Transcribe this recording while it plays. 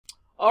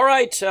All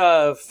right,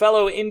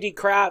 fellow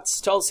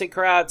Indie-crats,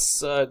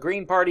 Tulsi-crats,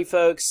 Green Party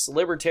folks,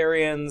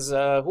 Libertarians,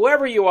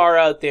 whoever you are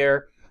out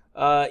there,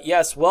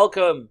 yes,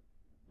 welcome.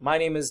 My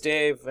name is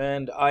Dave,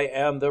 and I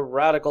am the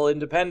Radical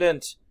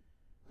Independent.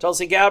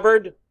 Tulsi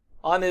Gabbard,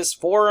 on this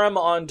forum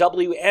on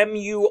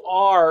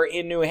WMUR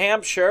in New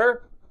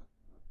Hampshire.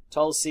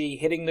 Tulsi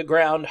hitting the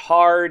ground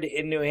hard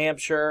in New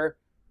Hampshire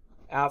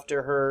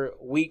after her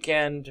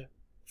weekend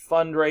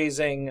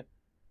fundraising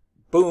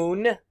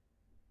boon.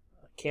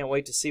 Can't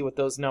wait to see what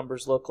those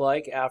numbers look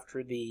like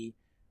after the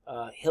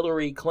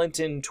Hillary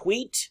Clinton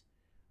tweet,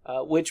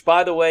 which,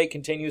 by the way,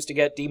 continues to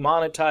get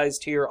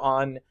demonetized here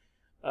on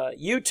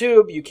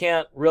YouTube. You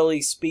can't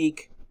really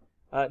speak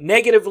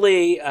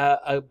negatively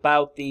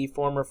about the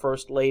former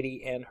First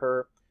Lady and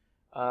her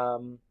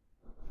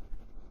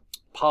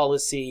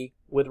policy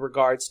with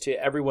regards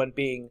to everyone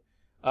being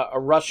a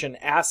Russian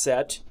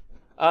asset.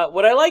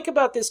 What I like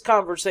about this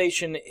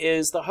conversation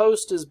is the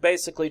host is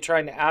basically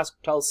trying to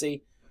ask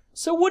Tulsi,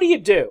 so what do you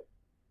do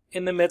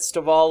in the midst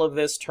of all of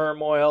this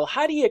turmoil?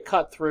 How do you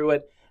cut through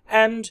it?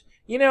 And,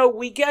 you know,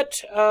 we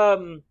get,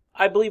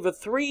 I believe, a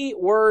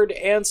 3-word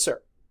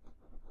answer.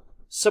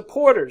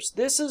 Supporters,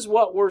 this is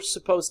what we're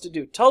supposed to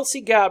do.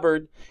 Tulsi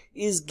Gabbard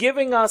is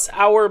giving us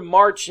our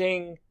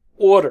marching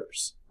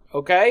orders,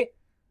 okay?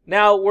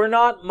 Now, we're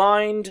not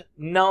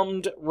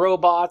mind-numbed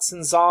robots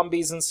and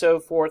zombies and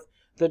so forth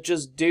that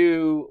just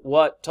do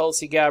what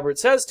Tulsi Gabbard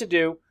says to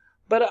do,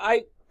 but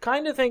I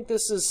kind of think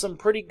this is some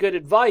pretty good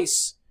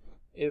advice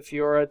if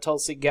you're a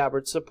Tulsi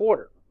Gabbard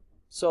supporter.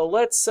 So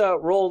let's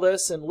roll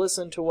this and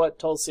listen to what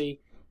Tulsi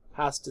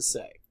has to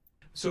say.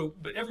 So,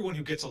 but everyone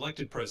who gets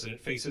elected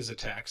president faces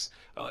attacks,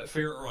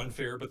 fair or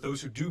unfair, but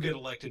those who do get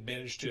elected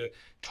manage to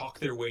talk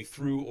their way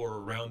through or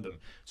around them.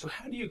 So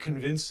how do you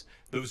convince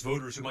those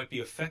voters who might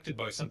be affected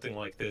by something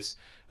like this,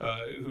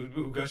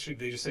 who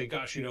they just say,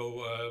 gosh, you know,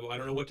 I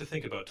don't know what to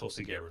think about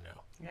Tulsi Gabbard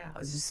now? Yeah,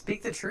 just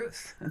speak the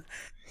truth.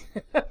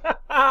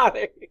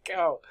 There you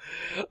go.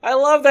 I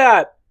love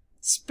that.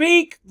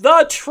 Speak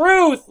the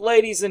truth,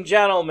 ladies and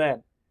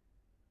gentlemen.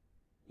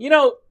 You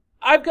know,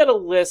 I've got a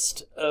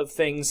list of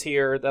things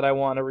here that I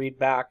want to read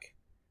back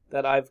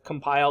that I've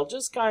compiled,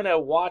 just kind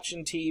of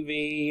watching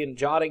TV and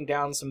jotting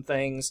down some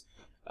things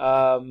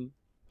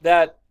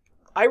that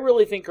I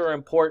really think are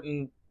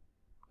important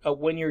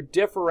when you're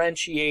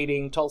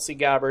differentiating Tulsi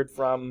Gabbard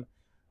from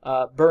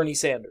Bernie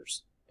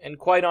Sanders. And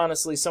quite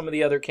honestly, some of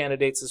the other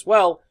candidates as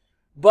well.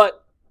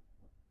 But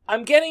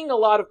I'm getting a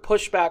lot of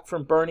pushback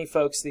from Bernie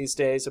folks these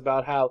days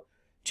about how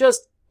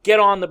just get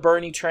on the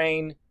Bernie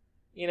train.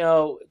 You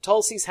know,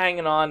 Tulsi's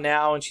hanging on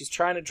now and she's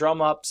trying to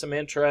drum up some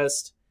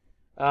interest.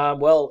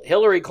 Well,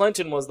 Hillary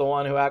Clinton was the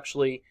one who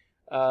actually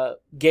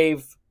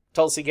gave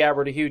Tulsi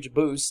Gabbard a huge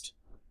boost.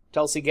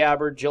 Tulsi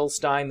Gabbard, Jill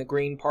Stein, the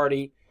Green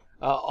Party,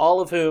 all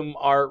of whom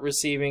are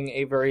receiving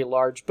a very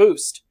large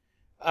boost.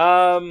 Here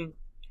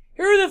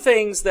are the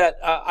things that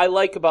I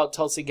like about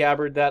Tulsi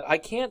Gabbard that I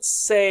can't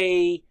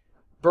say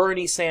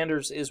Bernie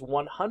Sanders is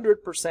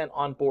 100%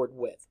 on board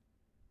with.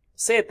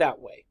 Say it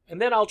that way.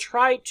 And then I'll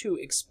try to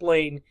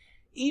explain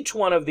each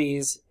one of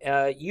these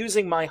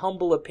using my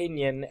humble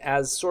opinion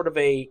as sort of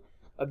a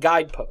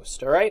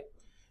guidepost, all right?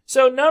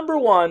 So number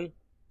one,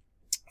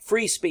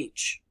 free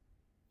speech.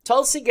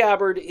 Tulsi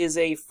Gabbard is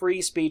a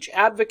free speech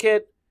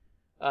advocate.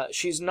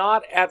 She's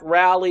not at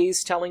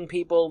rallies telling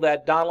people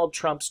that Donald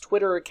Trump's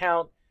Twitter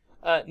account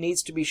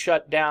needs to be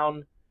shut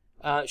down.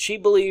 She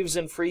believes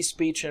in free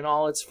speech in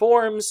all its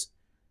forms,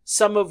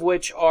 some of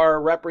which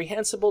are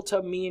reprehensible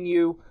to me and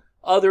you,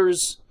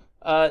 others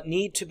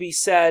need to be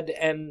said,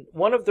 and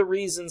one of the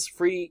reasons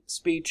free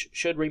speech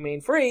should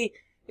remain free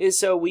is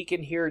so we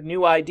can hear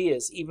new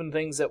ideas, even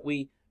things that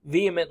we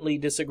vehemently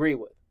disagree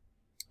with.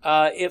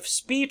 If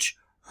speech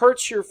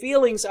hurts your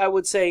feelings, I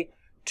would say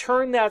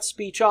turn that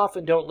speech off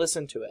and don't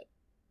listen to it.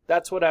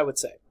 That's what I would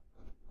say.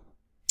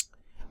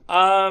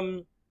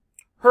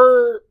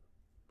 Her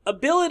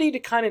ability to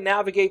kind of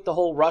navigate the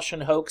whole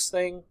Russian hoax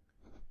thing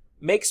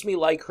makes me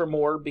like her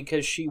more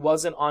because she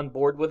wasn't on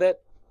board with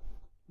it.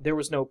 There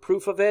was no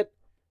proof of it.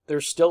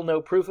 There's still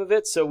no proof of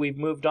it, so we've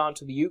moved on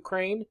to the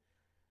Ukraine.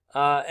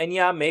 And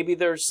yeah, maybe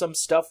there's some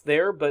stuff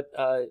there, but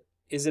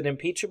is it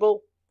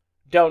impeachable?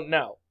 Don't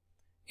know.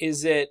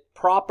 Is it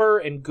proper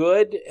and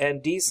good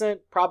and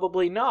decent?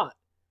 Probably not.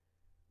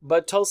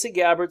 But Tulsi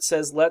Gabbard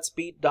says, let's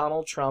beat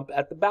Donald Trump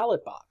at the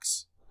ballot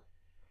box.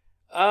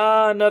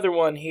 Another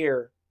one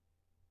here.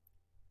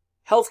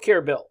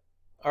 Healthcare bill.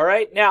 All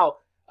right, now,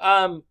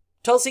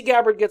 Tulsi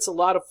Gabbard gets a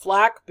lot of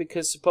flack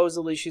because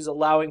supposedly she's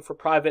allowing for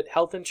private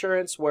health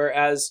insurance,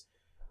 whereas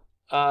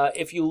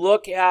if you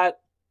look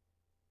at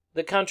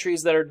the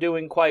countries that are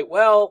doing quite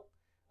well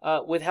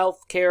with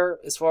health care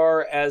as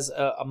far as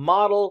a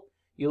model,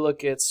 you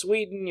look at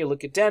Sweden, you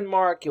look at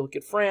Denmark, you look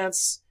at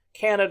France,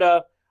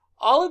 Canada,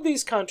 all of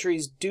these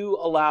countries do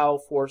allow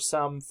for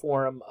some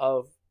form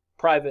of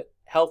private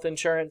health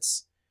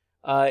insurance.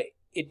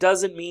 It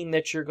doesn't mean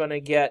that you're going to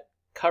get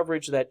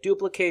coverage that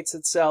duplicates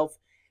itself.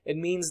 It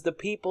means the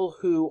people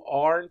who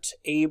aren't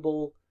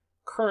able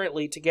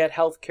currently to get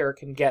health care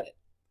can get it.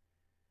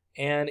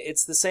 And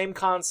it's the same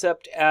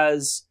concept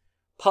as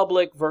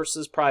public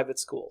versus private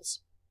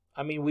schools.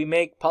 I mean, we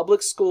make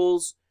public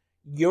schools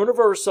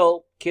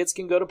universal. Kids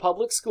can go to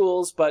public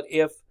schools, but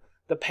if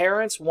the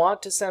parents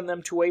want to send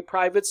them to a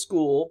private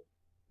school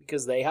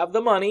because they have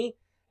the money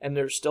and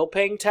they're still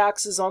paying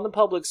taxes on the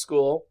public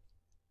school,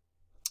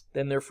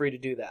 then they're free to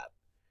do that.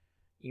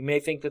 You may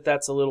think that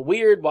that's a little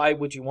weird. Why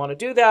would you want to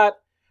do that?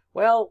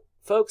 Well,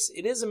 folks,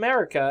 it is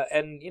America,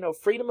 and,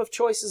 freedom of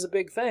choice is a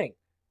big thing.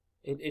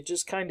 It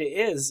just kind of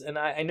is, and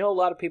I know a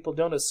lot of people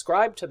don't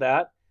ascribe to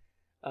that.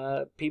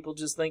 People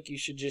just think you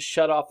should just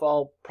shut off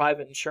all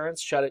private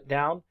insurance, shut it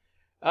down.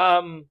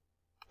 I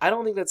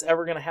don't think that's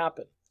ever going to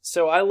happen.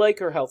 So I like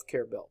her health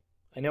care bill.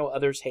 I know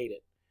others hate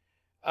it.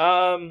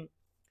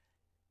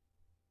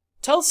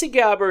 Tulsi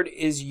Gabbard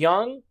is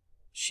young.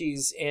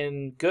 She's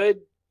in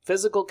good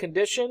physical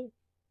condition.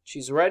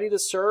 She's ready to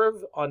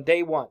serve on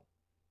day one.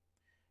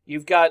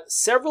 You've got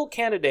several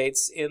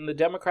candidates in the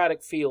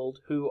Democratic field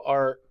who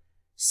are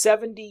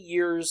 70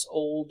 years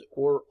old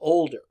or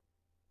older.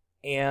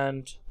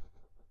 And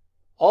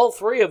all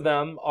three of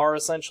them are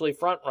essentially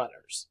front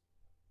runners.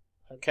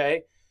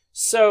 Okay?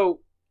 So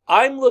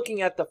I'm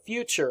looking at the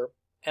future,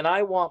 and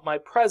I want my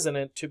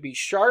president to be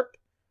sharp,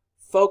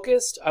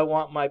 focused. I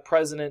want my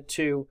president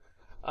to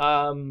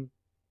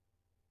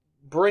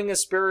bring a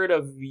spirit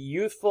of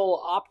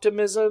youthful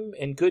optimism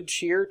and good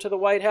cheer to the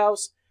White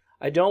House.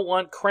 I don't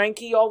want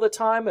cranky all the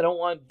time. I don't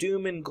want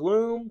doom and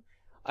gloom.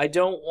 I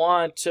don't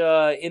want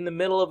in the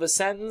middle of a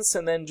sentence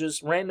and then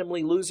just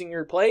randomly losing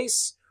your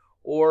place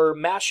or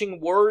mashing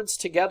words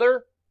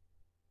together.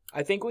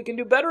 I think we can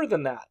do better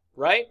than that,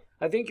 right?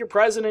 I think your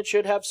president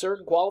should have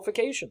certain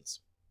qualifications.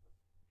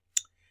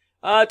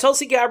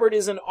 Tulsi Gabbard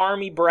is an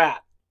Army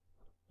brat.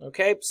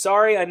 Okay,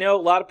 sorry, I know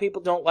a lot of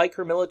people don't like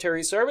her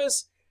military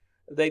service.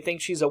 They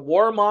think she's a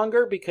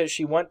warmonger because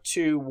she went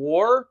to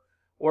war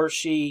or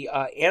she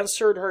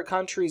answered her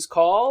country's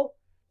call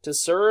to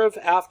serve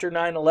after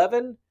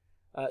 9/11.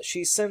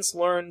 She's since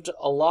learned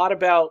a lot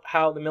about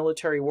how the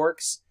military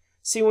works.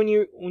 See, when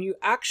you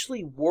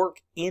actually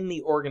work in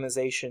the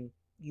organization,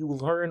 you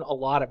learn a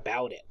lot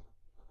about it.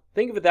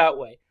 Think of it that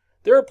way.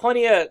 There are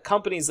plenty of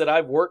companies that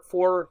I've worked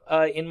for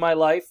in my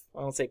life.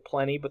 I don't say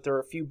plenty, but there are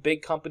a few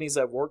big companies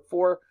I've worked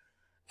for.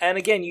 And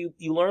again, you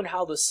learn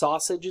how the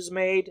sausage is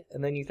made,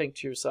 and then you think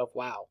to yourself,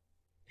 wow,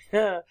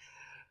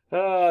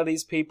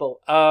 these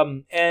people.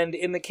 And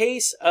in the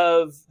case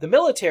of the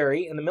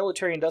military and the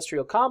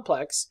military-industrial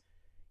complex,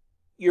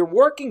 you're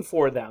working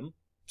for them,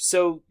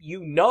 so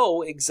you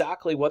know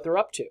exactly what they're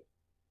up to.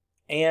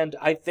 And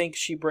I think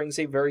she brings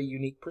a very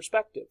unique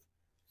perspective.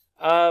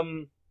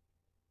 Her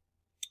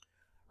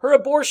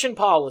abortion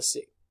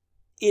policy,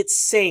 it's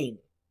sane.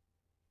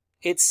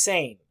 It's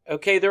sane.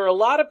 Okay, there are a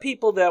lot of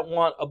people that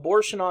want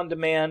abortion on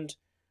demand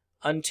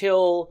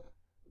until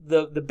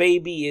the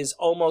baby is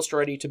almost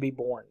ready to be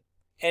born.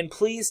 And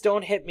please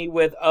don't hit me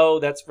with, oh,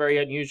 that's very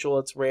unusual,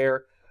 it's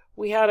rare.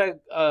 We had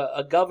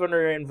a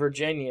governor in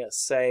Virginia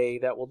say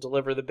that we'll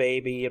deliver the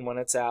baby, and when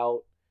it's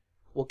out,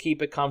 we'll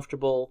keep it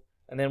comfortable,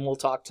 and then we'll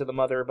talk to the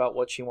mother about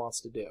what she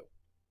wants to do.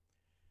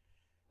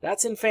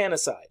 That's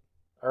infanticide.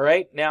 All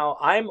right? Now,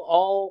 I'm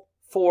all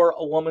for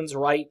a woman's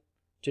right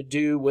to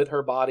do with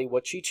her body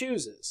what she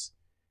chooses.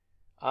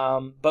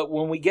 But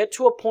when we get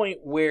to a point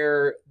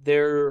where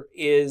there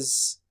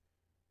is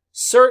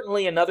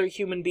certainly another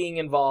human being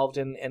involved,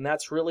 and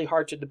that's really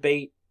hard to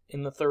debate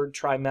in the third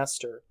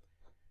trimester,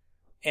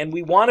 and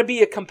we want to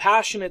be a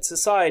compassionate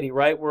society,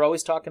 right? We're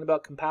always talking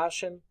about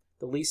compassion,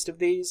 the least of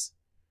these.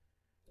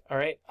 All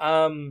right?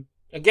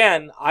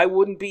 Again, I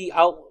wouldn't be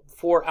out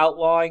for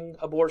outlawing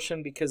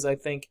abortion because I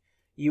think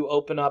you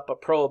open up a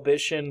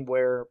prohibition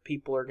where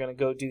people are going to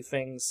go do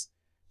things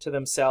to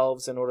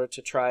themselves in order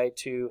to try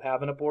to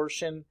have an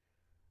abortion.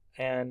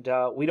 And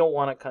we don't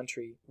want a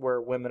country where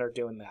women are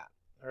doing that.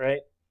 All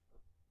right?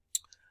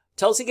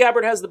 Tulsi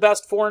Gabbard has the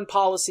best foreign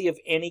policy of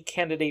any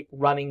candidate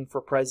running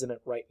for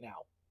president right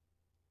now.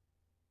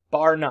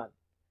 Bar none.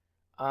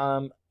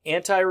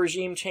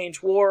 Anti-regime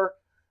change war.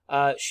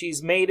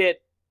 She's made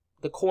it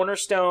the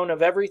cornerstone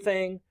of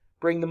everything.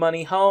 Bring the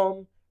money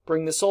home.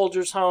 Bring the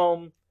soldiers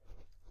home.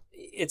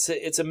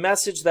 It's a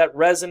message that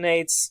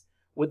resonates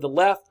with the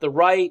left, the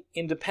right,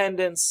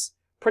 independents,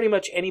 pretty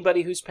much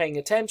anybody who's paying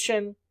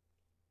attention,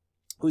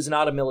 who's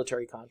not a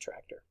military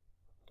contractor.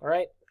 All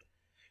right?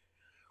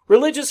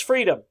 Religious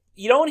freedom.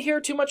 You don't hear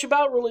too much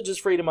about religious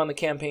freedom on the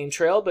campaign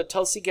trail, but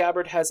Tulsi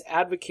Gabbard has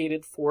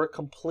advocated for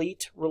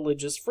complete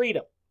religious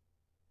freedom.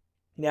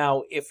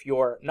 Now, if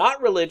you're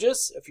not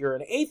religious, if you're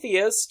an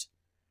atheist,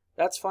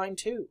 that's fine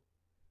too.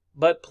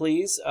 But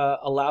please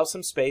allow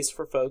some space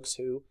for folks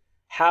who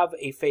have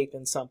a faith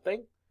in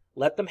something.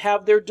 Let them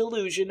have their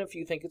delusion if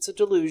you think it's a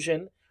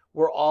delusion.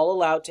 We're all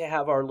allowed to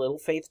have our little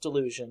faith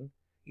delusion.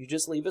 You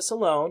just leave us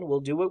alone.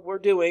 We'll do what we're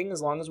doing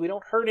as long as we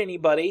don't hurt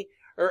anybody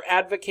or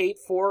advocate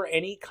for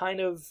any kind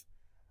of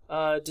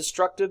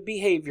destructive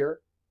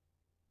behavior.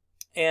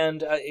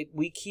 And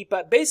we keep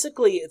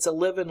basically it's a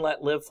live and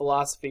let live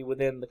philosophy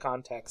within the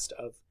context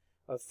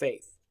of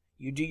faith.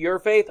 You do your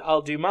faith,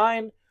 I'll do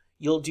mine.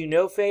 you'll do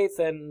no faith,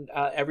 and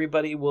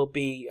everybody will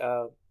be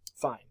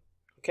fine.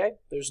 Okay?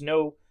 There's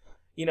no,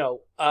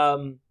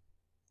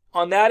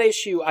 on that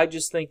issue, I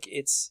just think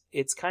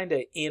it's kind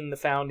of in the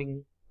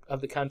founding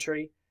of the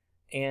country,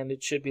 and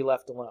it should be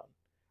left alone.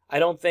 I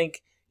don't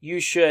think you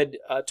should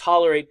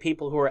tolerate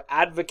people who are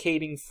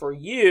advocating for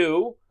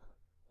you.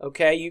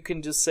 Okay? You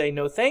can just say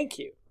no thank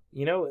you.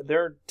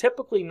 They're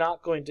typically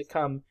not going to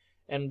come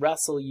and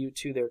wrestle you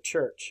to their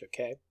church.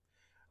 Okay?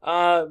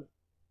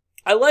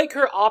 I like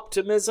her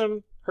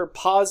optimism, her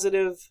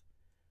positive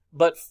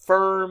but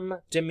firm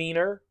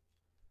demeanor.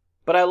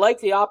 But I like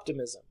the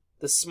optimism,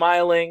 the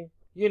smiling,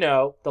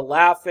 the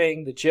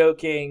laughing, the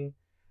joking.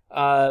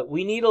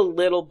 We need a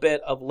little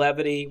bit of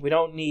levity. We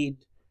don't need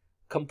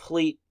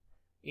complete,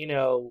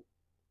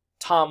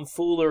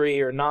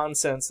 tomfoolery or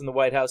nonsense in the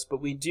White House,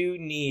 but we do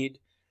need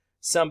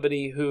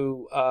somebody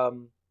who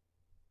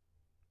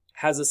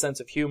has a sense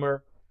of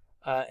humor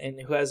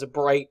and who has a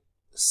bright,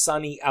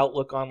 sunny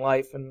outlook on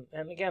life. And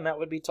again, that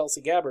would be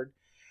Tulsi Gabbard.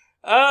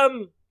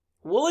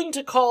 Willing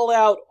to call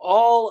out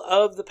all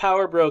of the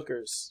power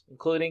brokers,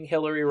 including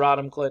Hillary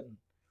Rodham Clinton.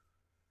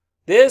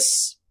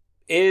 This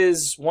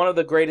is one of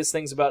the greatest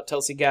things about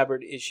Tulsi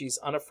Gabbard is she's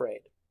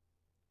unafraid.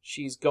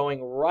 She's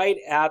going right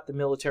at the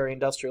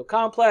military-industrial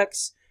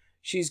complex.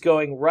 She's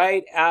going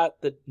right at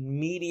the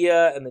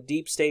media and the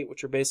deep state,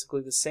 which are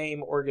basically the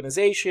same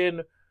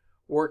organization,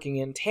 working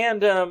in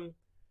tandem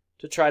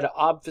to try to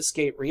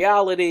obfuscate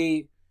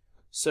reality.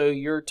 So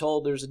you're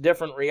told there's a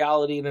different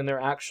reality than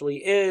there actually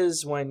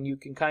is when you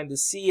can kind of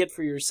see it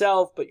for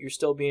yourself, but you're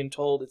still being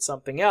told it's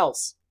something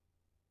else.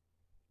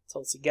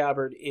 Tulsi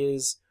Gabbard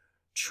is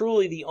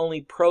truly the only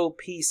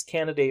pro-peace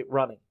candidate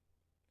running.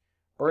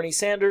 Bernie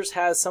Sanders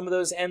has some of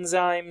those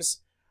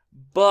enzymes,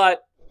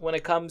 but when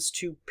it comes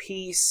to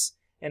peace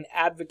and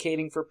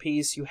advocating for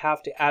peace, you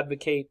have to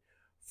advocate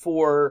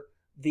for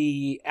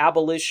the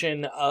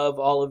abolition of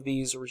all of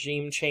these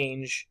regime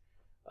change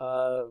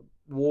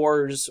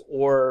wars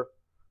or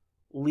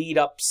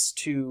lead-ups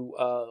to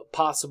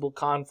possible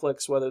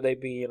conflicts, whether they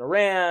be in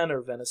Iran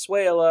or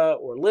Venezuela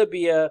or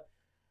Libya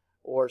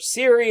or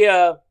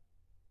Syria.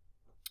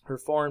 Her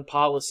foreign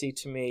policy,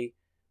 to me,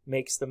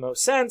 makes the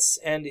most sense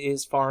and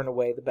is far and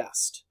away the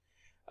best.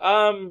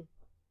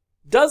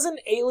 Doesn't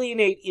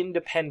alienate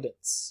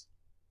independents.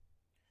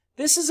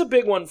 This is a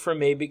big one for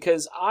me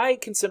because I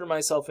consider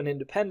myself an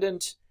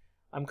independent.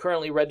 I'm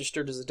currently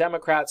registered as a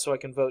Democrat, so I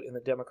can vote in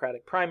the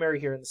Democratic primary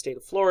here in the state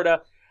of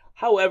Florida.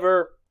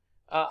 However,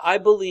 I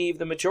believe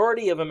the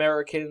majority of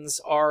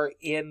Americans are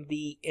in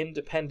the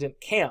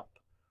independent camp,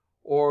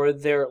 or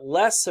they're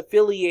less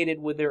affiliated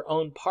with their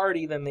own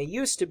party than they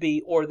used to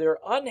be, or they're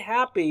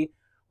unhappy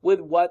with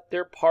what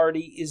their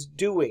party is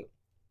doing.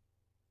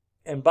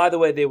 And by the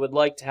way, they would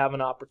like to have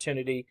an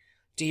opportunity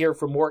to hear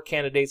from more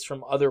candidates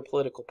from other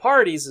political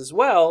parties as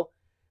well.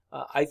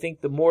 I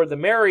think the more the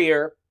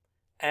merrier.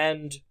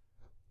 And,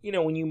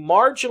 when you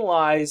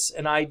marginalize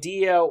an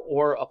idea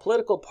or a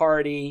political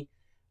party,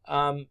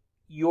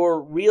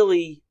 you're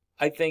really,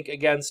 I think,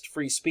 against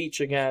free speech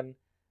again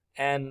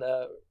and,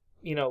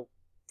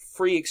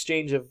 free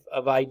exchange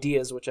of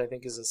ideas, which I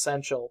think is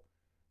essential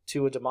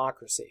to a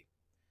democracy.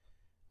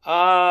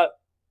 And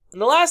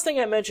the last thing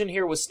I mentioned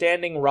here was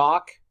Standing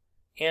Rock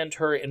and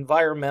her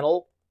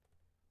environmental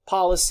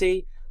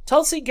policy.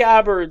 Tulsi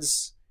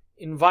Gabbard's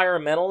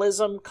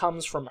environmentalism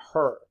comes from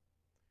her.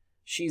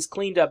 She's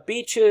cleaned up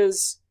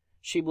beaches.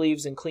 She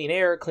believes in clean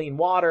air, clean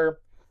water.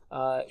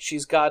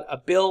 She's got a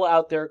bill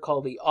out there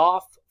called the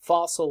Off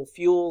Fossil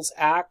Fuels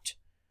Act,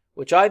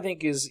 which I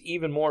think is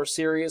even more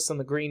serious than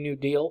the Green New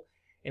Deal.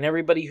 And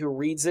everybody who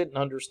reads it and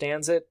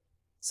understands it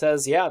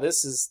says, yeah,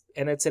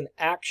 it's an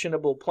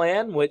actionable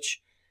plan,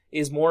 which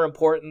is more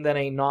important than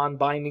a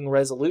non-binding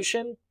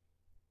resolution.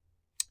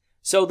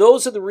 So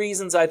those are the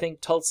reasons I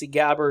think Tulsi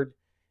Gabbard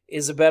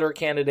is a better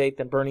candidate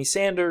than Bernie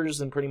Sanders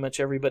and pretty much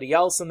everybody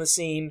else in the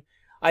scene.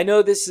 I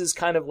know this is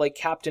kind of like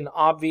Captain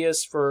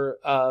Obvious for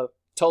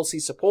Tulsi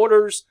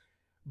supporters,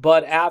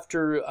 but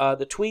after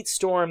the tweet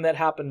storm that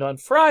happened on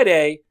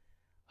Friday,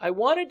 I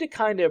wanted to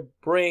kind of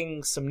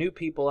bring some new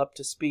people up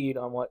to speed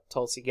on what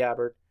Tulsi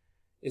Gabbard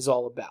is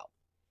all about.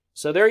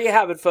 So there you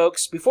have it,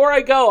 folks. Before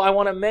I go, I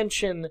want to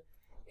mention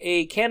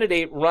a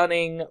candidate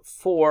running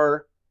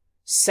for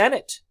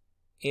Senate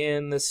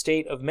in the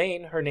state of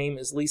Maine. Her name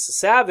is Lisa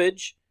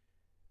Savage.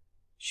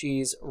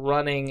 She's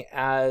running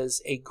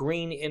as a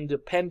Green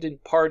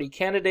Independent Party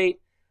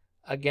candidate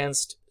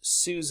against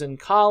Susan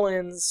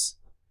Collins.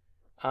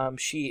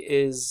 She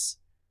is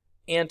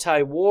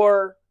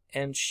anti-war,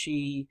 and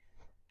she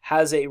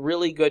has a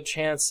really good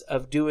chance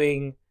of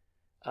doing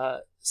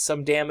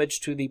some damage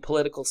to the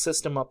political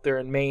system up there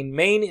in Maine.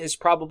 Maine is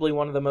probably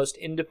one of the most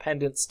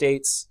independent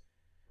states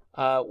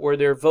where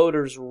their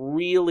voters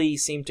really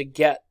seem to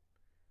get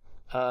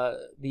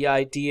the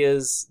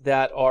ideas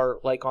that are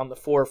like on the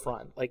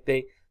forefront. Like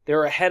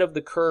they're ahead of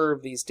the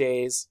curve these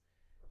days.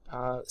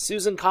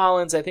 Susan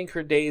Collins, I think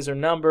her days are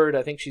numbered.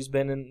 I think she's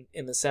been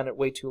in the Senate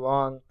way too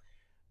long.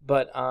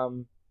 But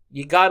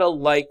you gotta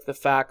like the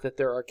fact that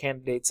there are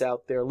candidates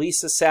out there.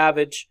 Lisa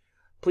Savage,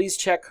 please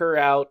check her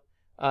out.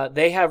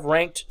 They have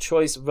ranked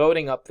choice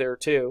voting up there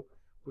too,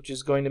 which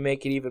is going to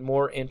make it even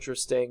more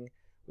interesting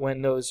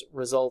when those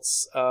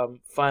results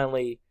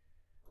finally,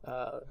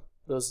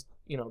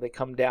 they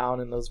come down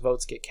and those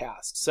votes get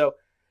cast. So,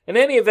 in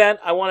any event,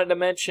 I wanted to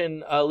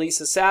mention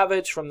Lisa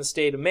Savage from the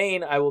state of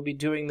Maine. I will be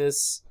doing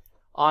this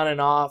on and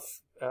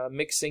off,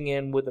 mixing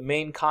in with the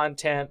Maine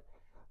content.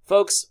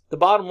 Folks, the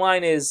bottom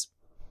line is,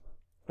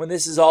 when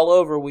this is all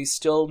over, we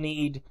still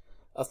need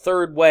a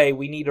third way.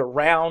 We need a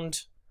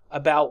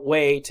roundabout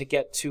way to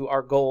get to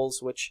our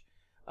goals, which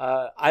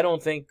I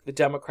don't think the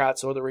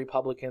Democrats or the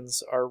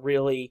Republicans are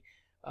really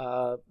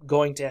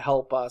going to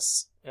help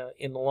us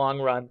in the long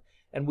run.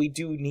 And we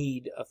do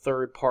need a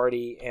third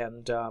party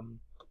and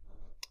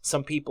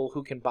some people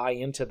who can buy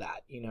into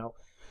that,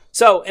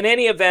 So, in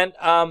any event,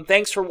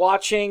 thanks for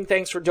watching.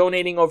 Thanks for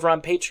donating over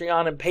on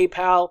Patreon and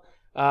PayPal.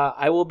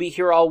 I will be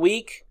here all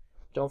week.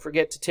 Don't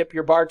forget to tip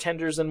your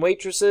bartenders and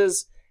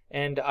waitresses,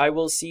 and I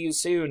will see you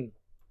soon.